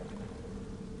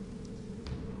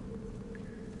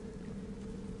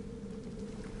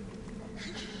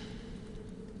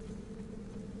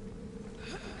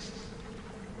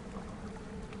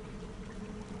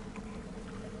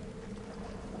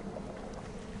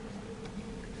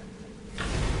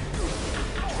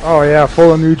 Oh yeah,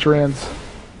 full of nutrients.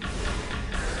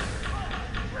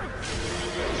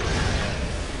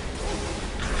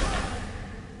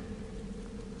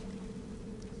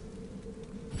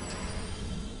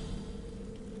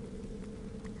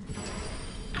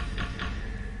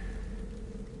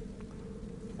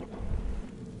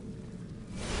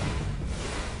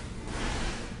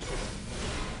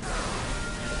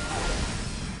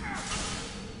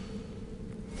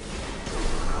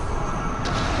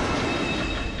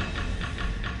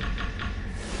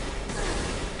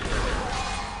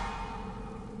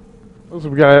 Looks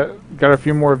like we got a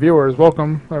few more viewers.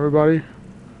 Welcome, everybody.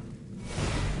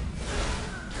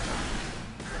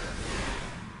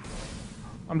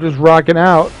 I'm just rocking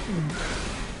out.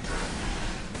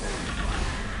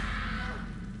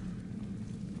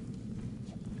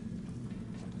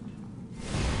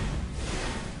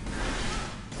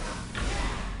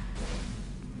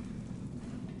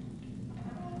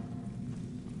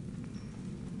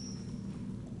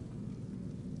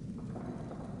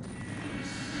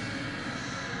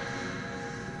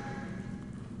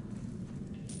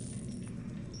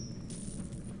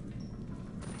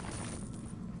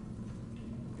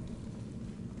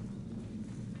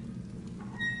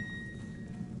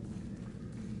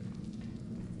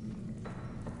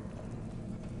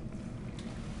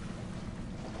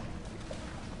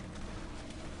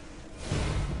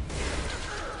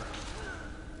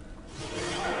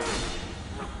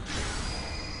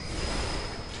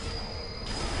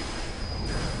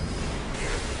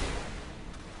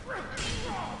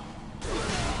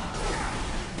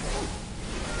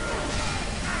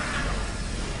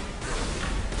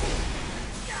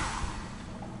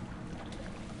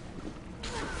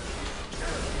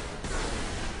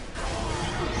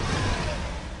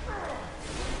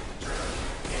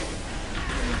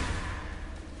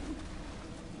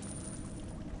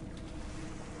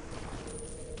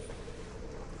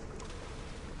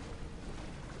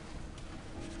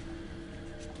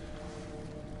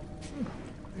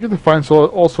 You get to find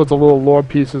all sorts of little lore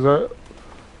pieces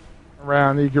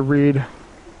around that you can read.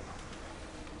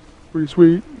 Pretty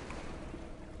sweet.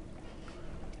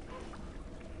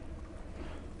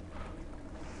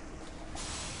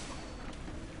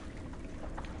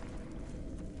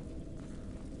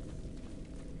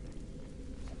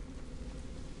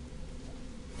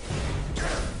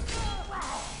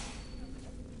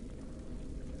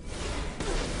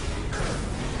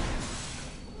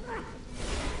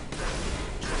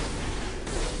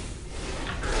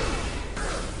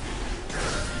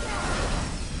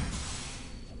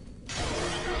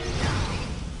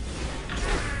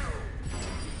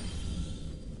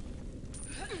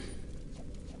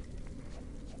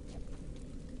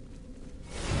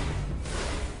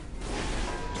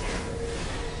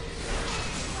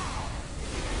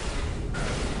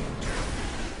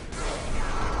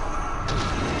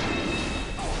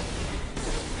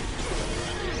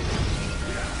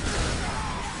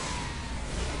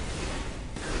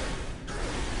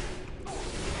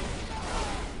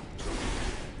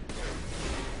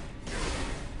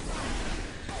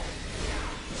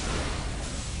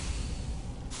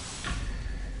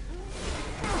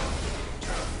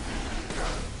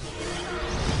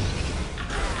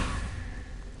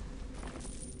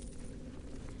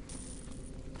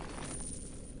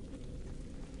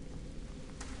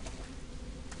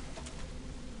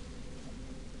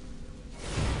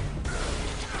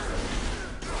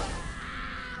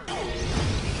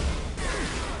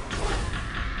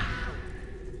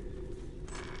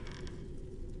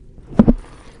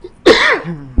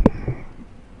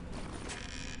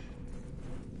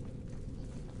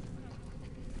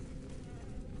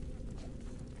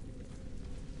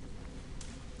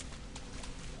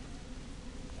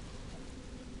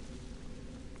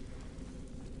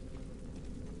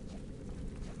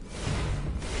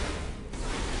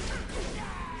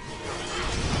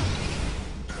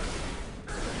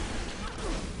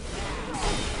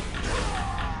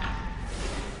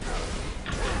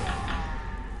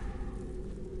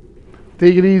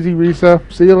 Take it easy, Risa.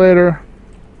 See you later.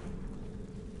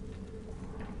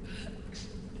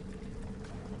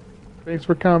 Thanks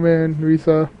for coming,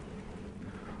 Risa.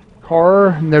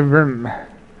 Car Nevrim.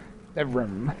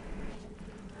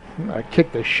 I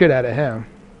kicked the shit out of him.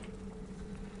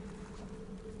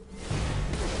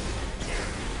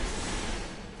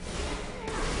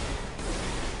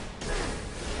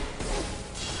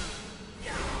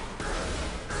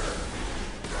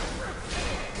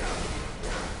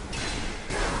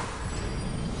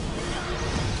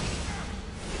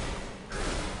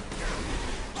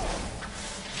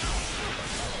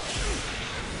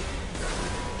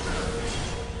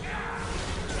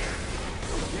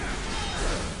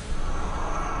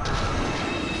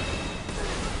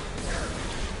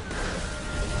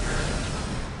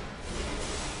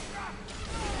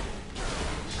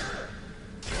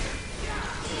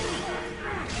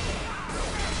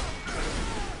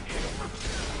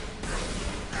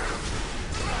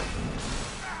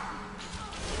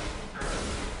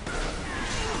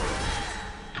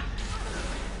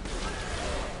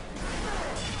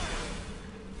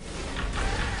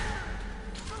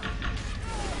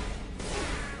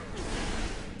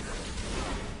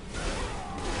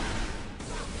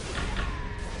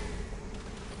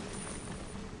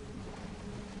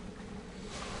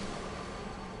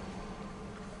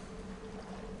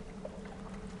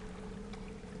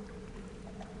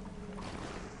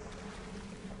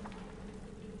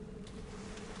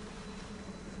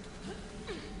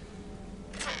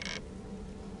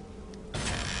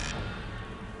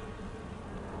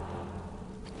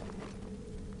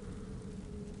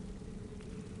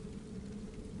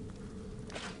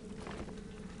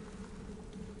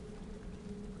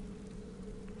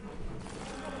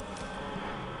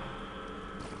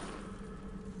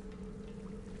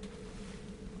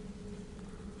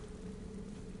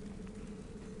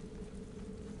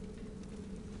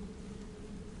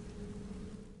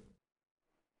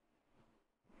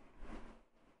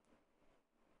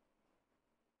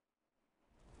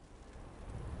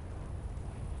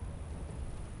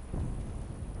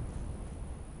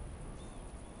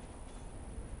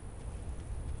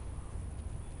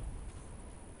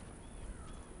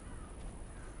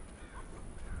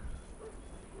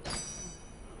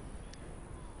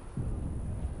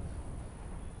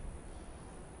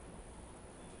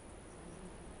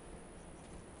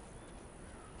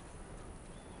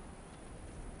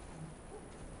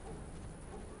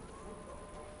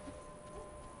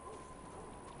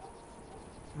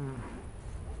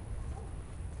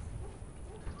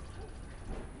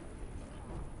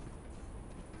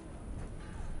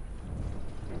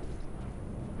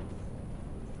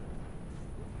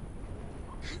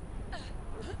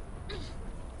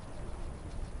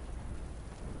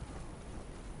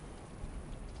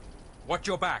 Watch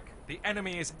your back. The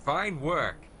enemy is... Fine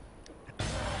work.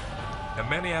 The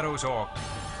Many Arrows Orcs.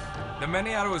 The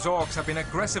Many Arrows Orcs have been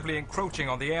aggressively encroaching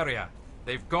on the area.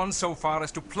 They've gone so far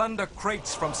as to plunder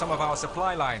crates from some of our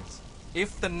supply lines.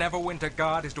 If the Neverwinter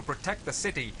Guard is to protect the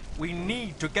city, we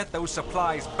need to get those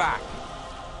supplies back.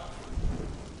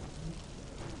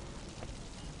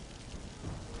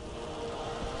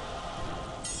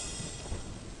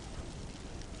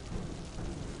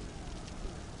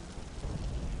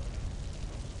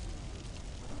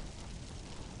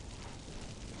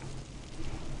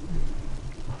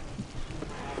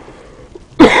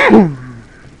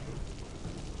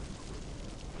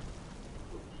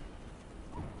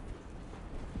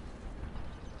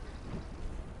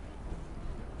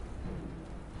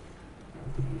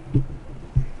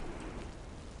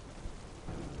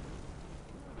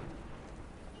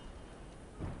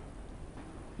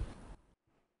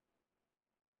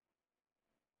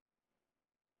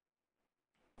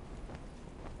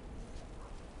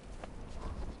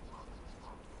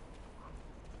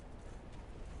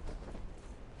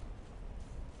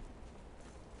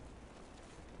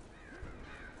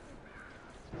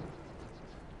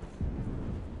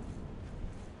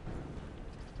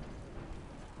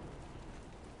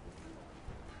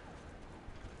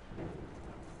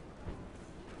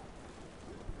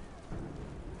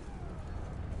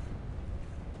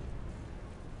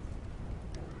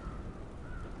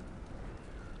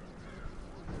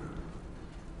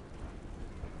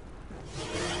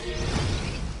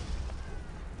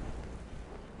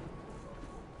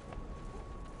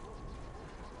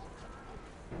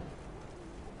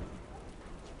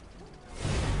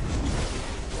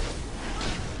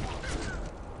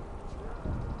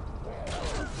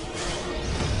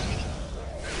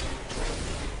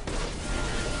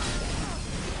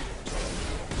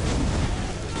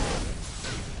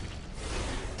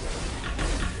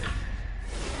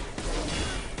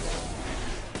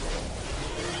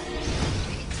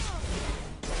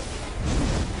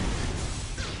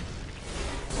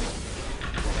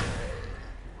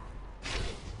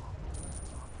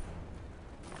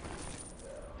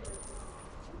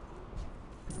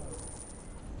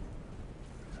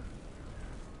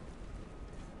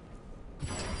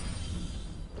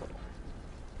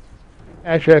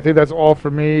 Actually, I think that's all for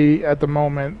me at the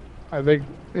moment. I think,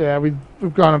 yeah, we've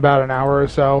gone about an hour or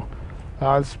so.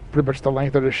 It's pretty much the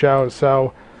length of the show.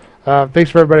 So, thanks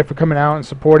for everybody for coming out and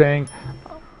supporting.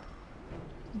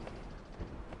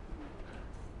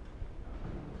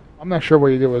 I'm not sure what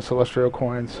you do with Celestial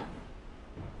Coins.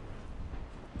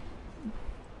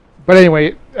 But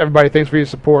anyway, everybody, thanks for your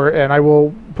support. And I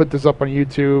will put this up on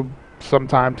YouTube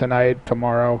sometime tonight,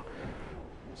 tomorrow.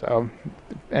 So,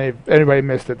 if anybody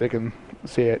missed it, they can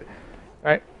see it.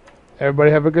 All right. Everybody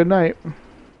have a good night.